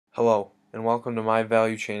Hello, and welcome to my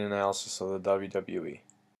value chain analysis of the WWE.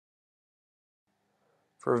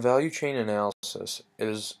 For a value chain analysis, it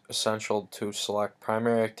is essential to select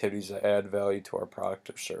primary activities that add value to our product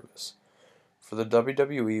or service. For the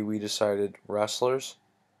WWE, we decided wrestlers,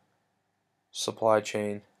 supply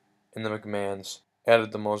chain, and the McMahons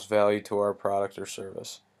added the most value to our product or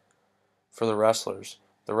service. For the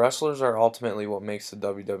wrestlers are ultimately what makes the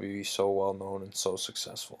WWE so well known and so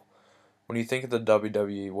successful. When you think of the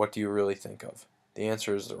WWE, what do you really think of? The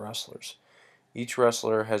answer is the wrestlers. Each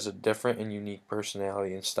wrestler has a different and unique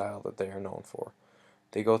personality and style that they are known for.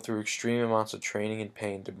 They go through extreme amounts of training and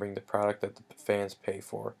pain to bring the product that the fans pay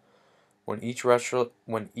for. When each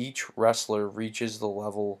wrestler reaches the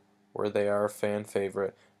level where they are a fan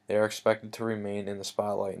favorite, they are expected to remain in the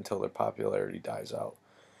spotlight until their popularity dies out.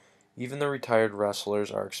 Even the retired wrestlers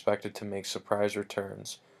are expected to make surprise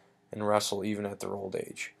returns and wrestle even at their old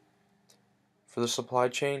age. For the supply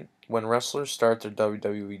chain, when wrestlers start their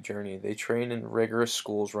WWE journey, they train in rigorous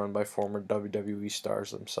schools run by former WWE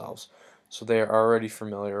stars themselves, so they are already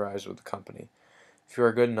familiarized with the company. If you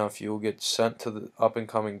are good enough, you will get sent to the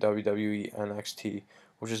up-and-coming WWE NXT,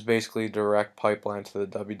 which is basically a direct pipeline to the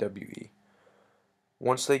WWE.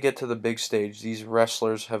 Once they get to the big stage, these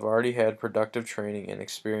wrestlers have already had productive training and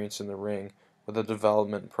experience in the ring with a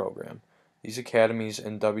development program. These academies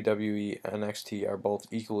in WWE NXT are both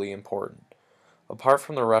equally important. Apart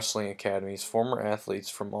from the wrestling academies, former athletes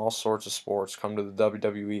from all sorts of sports come to the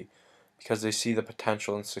WWE because they see the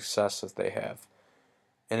potential and success that they have.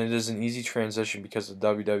 And it is an easy transition because the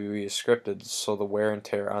WWE is scripted, so the wear and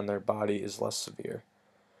tear on their body is less severe.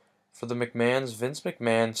 For the McMahons, Vince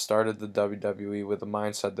McMahon started the WWE with the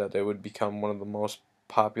mindset that it would become one of the most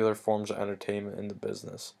popular forms of entertainment in the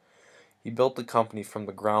business. He built the company from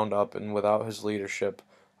the ground up, and without his leadership,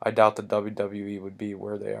 I doubt the WWE would be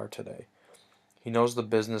where they are today. He knows the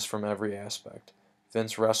business from every aspect.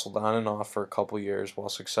 Vince wrestled on and off for a couple years while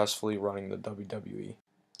successfully running the WWE.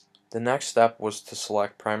 The next step was to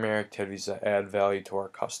select primary activities that add value to our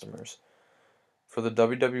customers. For the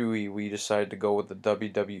WWE, we decided to go with the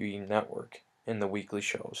WWE Network in the weekly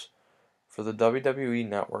shows. For the WWE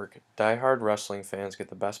Network, die-hard wrestling fans get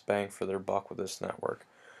the best bang for their buck with this network.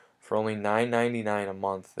 For only $9.99 a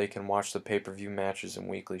month, they can watch the pay-per-view matches and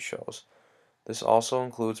weekly shows. This also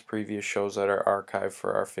includes previous shows that are archived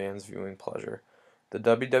for our fans' viewing pleasure. The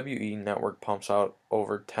WWE Network pumps out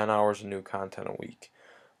over 10 hours of new content a week.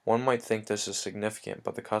 One might think this is significant,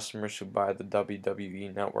 but the customers who buy the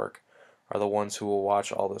WWE Network are the ones who will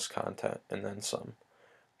watch all this content, and then some.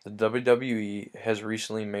 The WWE has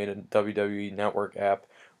recently made a WWE Network app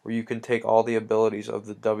where you can take all the abilities of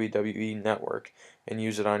the WWE Network and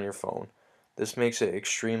use it on your phone. This makes it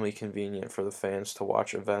extremely convenient for the fans to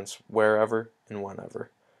watch events wherever and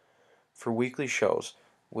whenever. For weekly shows,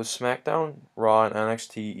 with SmackDown, Raw, and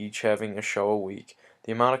NXT each having a show a week,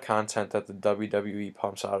 the amount of content that the WWE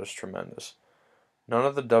pumps out is tremendous. None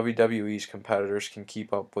of the WWE's competitors can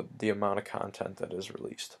keep up with the amount of content that is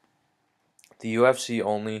released. The UFC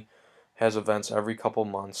only has events every couple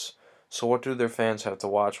months, so what do their fans have to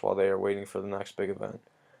watch while they are waiting for the next big event?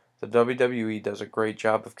 The WWE does a great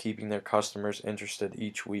job of keeping their customers interested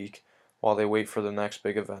each week while they wait for the next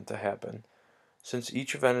big event to happen. Since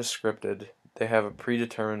each event is scripted, they have a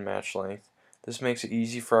predetermined match length. This makes it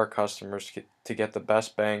easy for our customers to get the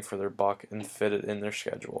best bang for their buck and fit it in their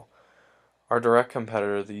schedule. Our direct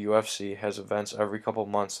competitor, the UFC, has events every couple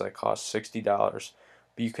months that cost $60,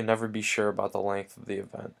 but you can never be sure about the length of the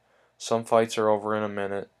event. Some fights are over in a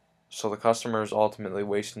minute, so the customer is ultimately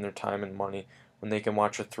wasting their time and money when they can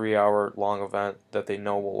watch a 3-hour long event that they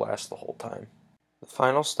know will last the whole time. The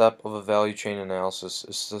final step of a value chain analysis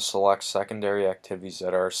is to select secondary activities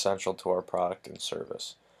that are essential to our product and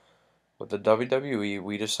service. With the WWE,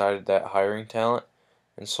 we decided that hiring talent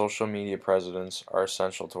and social media presence are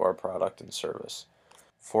essential to our product and service.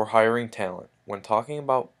 For hiring talent, when talking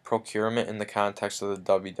about procurement in the context of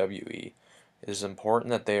the WWE, it is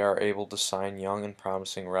important that they are able to sign young and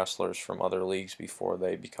promising wrestlers from other leagues before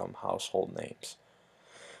they become household names.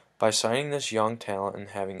 By signing this young talent and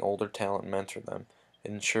having older talent mentor them,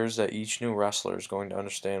 it ensures that each new wrestler is going to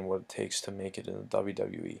understand what it takes to make it in the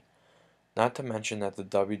WWE. Not to mention that the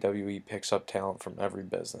WWE picks up talent from every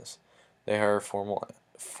business. They hire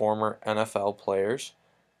former NFL players,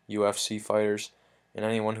 UFC fighters, and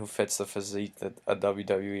anyone who fits the physique that a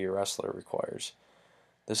WWE wrestler requires.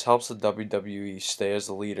 This helps the WWE stay as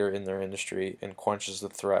the leader in their industry and quenches the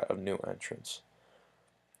threat of new entrants.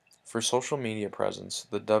 For social media presence,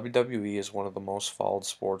 the WWE is one of the most followed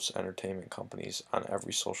sports entertainment companies on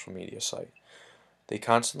every social media site. They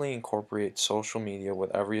constantly incorporate social media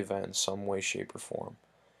with every event in some way, shape, or form.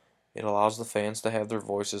 It allows the fans to have their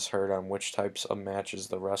voices heard on which types of matches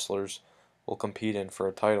the wrestlers will compete in for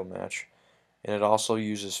a title match, and it also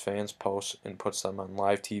uses fans' posts and puts them on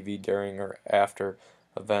live TV during or after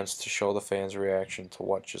events to show the fans' reaction to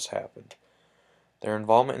what just happened. Their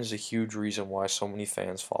involvement is a huge reason why so many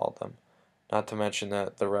fans follow them, not to mention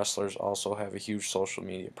that the wrestlers also have a huge social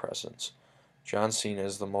media presence. John Cena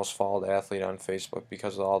is the most followed athlete on Facebook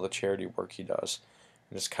because of all the charity work he does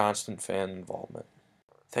and his constant fan involvement.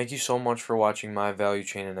 Thank you so much for watching my value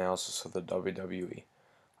chain analysis of the WWE.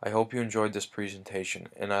 I hope you enjoyed this presentation,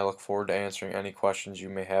 and I look forward to answering any questions you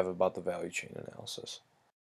may have about the value chain analysis.